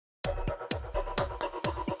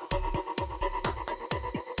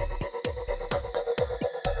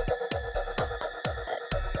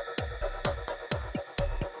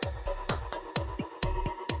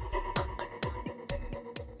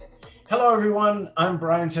Hello, everyone. I'm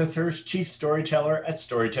Brian Sethurst, Chief Storyteller at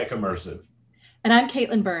Storytech Immersive. And I'm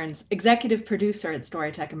Caitlin Burns, Executive Producer at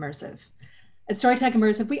Storytech Immersive. At Storytech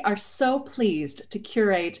Immersive, we are so pleased to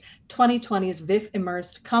curate 2020's VIFF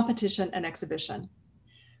Immersed competition and exhibition.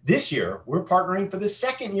 This year, we're partnering for the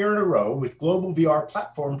second year in a row with global VR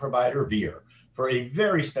platform provider VIFF for a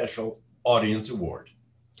very special audience award.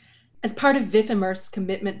 As part of VIFF Immersed's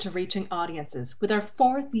commitment to reaching audiences, with our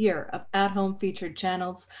fourth year of at-home featured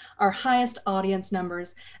channels, our highest audience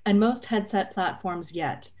numbers, and most headset platforms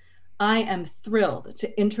yet, I am thrilled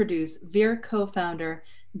to introduce VIR co-founder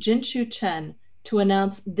Jinshu Chen to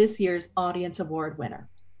announce this year's audience award winner.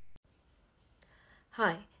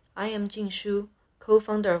 Hi, I am Jinshu,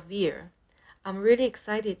 co-founder of VIR. I'm really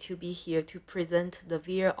excited to be here to present the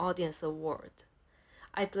VIR Audience Award.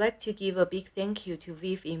 I'd like to give a big thank you to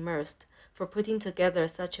VIFF Immersed for putting together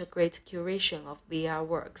such a great curation of VR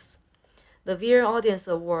works. The VIR Audience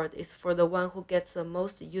Award is for the one who gets the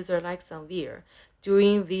most user likes on VIR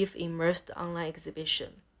during VIFF Immersed online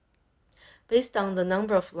exhibition. Based on the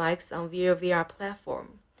number of likes on VIR VR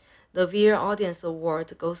platform, the VIR Audience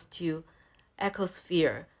Award goes to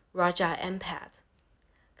Ecosphere Raja Ampat.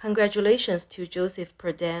 Congratulations to Joseph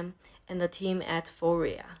Perdam and the team at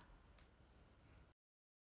Foria.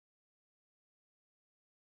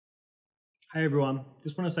 Hey everyone,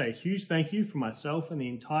 just want to say a huge thank you from myself and the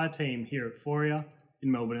entire team here at Foria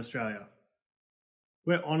in Melbourne, Australia.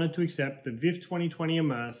 We're honoured to accept the VIFF 2020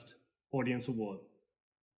 Immersed Audience Award.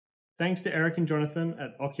 Thanks to Eric and Jonathan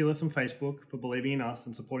at Oculus and Facebook for believing in us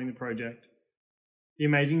and supporting the project, the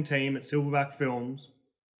amazing team at Silverback Films,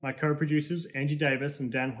 my co-producers Angie Davis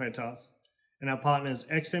and Dan Huertas, and our partners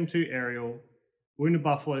XM2 Aerial, Wounded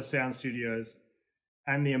Buffalo Sound Studios,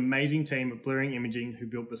 and the amazing team at Blue Ring Imaging who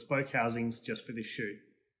built bespoke housings just for this shoot.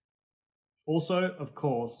 Also, of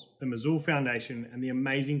course, the Mazul Foundation and the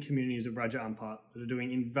amazing communities of Raja Ampat that are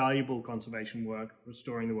doing invaluable conservation work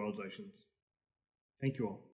restoring the world's oceans. Thank you all.